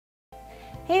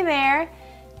Hey there!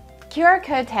 QR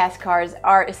code task cards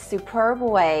are a superb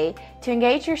way to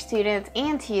engage your students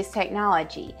and to use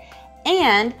technology.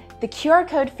 And the QR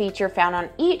code feature found on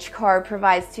each card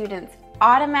provides students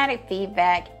automatic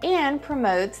feedback and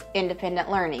promotes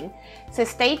independent learning. So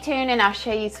stay tuned and I'll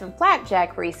show you some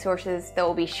FlapJack resources that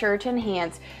will be sure to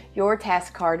enhance your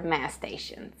task card math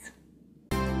stations.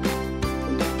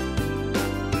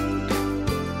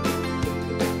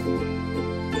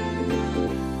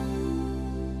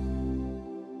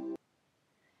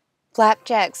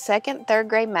 FlapJack's 2nd, 3rd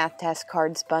grade math task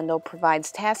cards bundle provides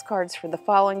task cards for the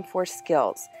following 4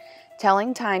 skills: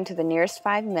 telling time to the nearest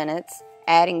 5 minutes,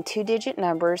 adding 2-digit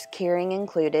numbers, carrying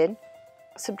included,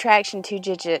 subtraction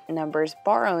 2-digit numbers,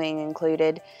 borrowing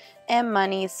included, and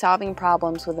money, solving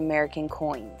problems with American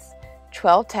coins.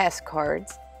 12 task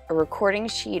cards, a recording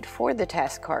sheet for the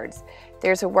task cards.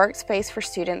 There's a workspace for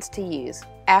students to use.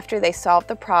 After they solve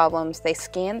the problems, they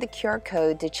scan the QR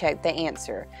code to check the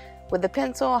answer. With a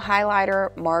pencil,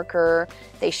 highlighter, marker,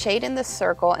 they shade in the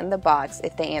circle in the box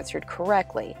if they answered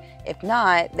correctly. If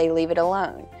not, they leave it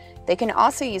alone. They can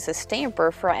also use a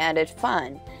stamper for added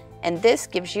fun, and this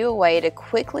gives you a way to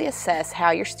quickly assess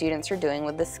how your students are doing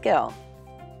with the skill.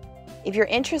 If you're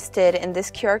interested in this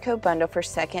QR code bundle for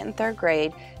 2nd and 3rd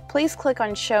grade, please click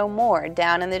on Show More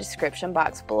down in the description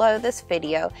box below this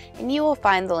video, and you will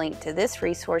find the link to this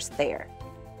resource there.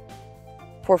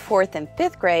 For 4th and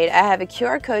 5th grade, I have a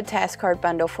QR code task card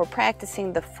bundle for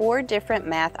practicing the 4 different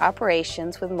math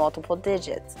operations with multiple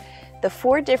digits. The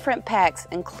 4 different packs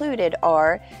included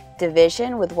are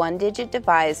division with 1-digit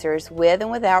divisors with and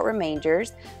without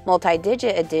remainders,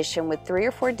 multi-digit addition with 3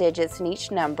 or 4 digits in each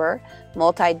number,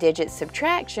 multi-digit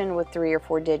subtraction with 3 or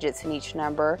 4 digits in each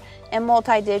number, and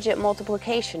multi-digit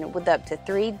multiplication with up to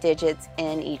 3 digits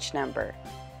in each number.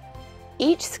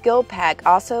 Each skill pack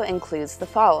also includes the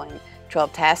following: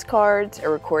 12 task cards, a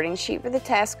recording sheet for the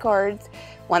task cards.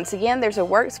 Once again, there's a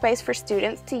workspace for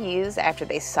students to use after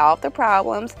they solve the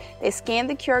problems. They scan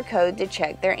the QR code to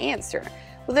check their answer.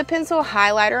 With a pencil,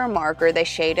 highlighter, or marker, they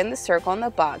shade in the circle in the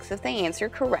box if they answer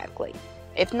correctly.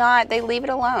 If not, they leave it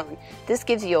alone. This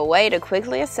gives you a way to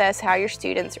quickly assess how your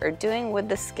students are doing with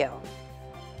the skill.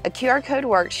 A QR code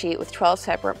worksheet with 12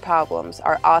 separate problems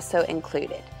are also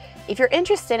included. If you're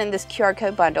interested in this QR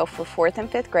code bundle for 4th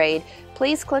and 5th grade,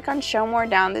 please click on Show More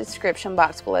down in the description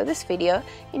box below this video,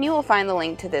 and you will find the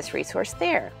link to this resource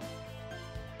there.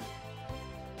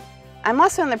 I'm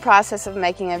also in the process of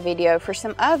making a video for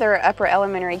some other upper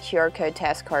elementary QR code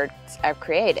task cards I've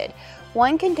created.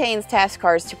 One contains task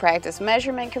cards to practice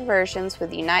measurement conversions with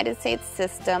the United States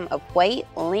system of weight,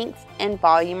 length, and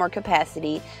volume or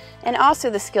capacity, and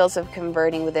also the skills of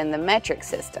converting within the metric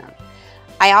system.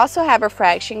 I also have a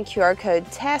fraction QR code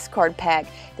task card pack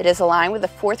that is aligned with the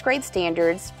 4th grade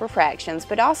standards for fractions,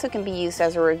 but also can be used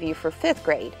as a review for 5th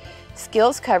grade.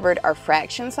 Skills covered are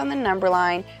fractions on the number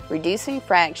line, reducing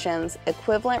fractions,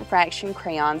 equivalent fraction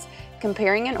crayons,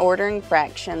 comparing and ordering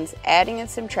fractions, adding and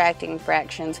subtracting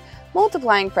fractions,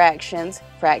 multiplying fractions,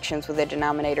 fractions with a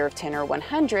denominator of 10 or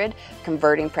 100,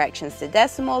 converting fractions to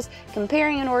decimals,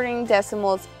 comparing and ordering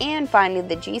decimals, and finding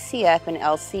the GCF and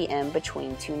LCM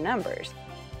between 2 numbers.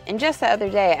 And just the other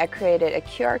day, I created a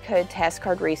QR code task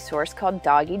card resource called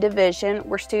Doggy Division,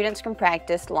 where students can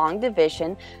practice long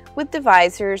division with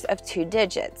divisors of 2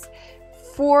 digits.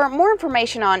 For more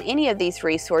information on any of these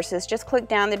resources, just click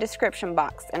down the description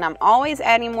box. And I'm always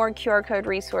adding more QR code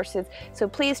resources, so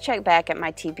please check back at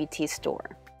my TPT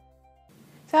store.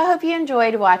 So I hope you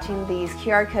enjoyed watching these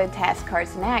QR code task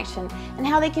cards in action and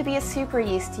how they could be a super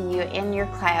use to you in your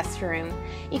classroom.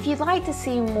 If you'd like to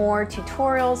see more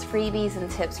tutorials, freebies, and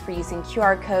tips for using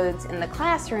QR codes in the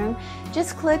classroom,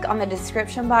 just click on the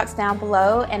description box down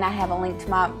below and I have a link to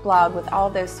my blog with all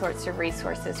those sorts of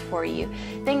resources for you.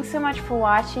 Thanks so much for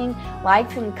watching.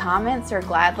 Likes and comments are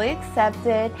gladly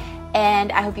accepted,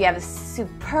 and I hope you have a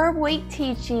superb week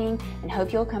teaching and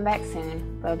hope you'll come back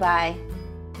soon. Bye-bye.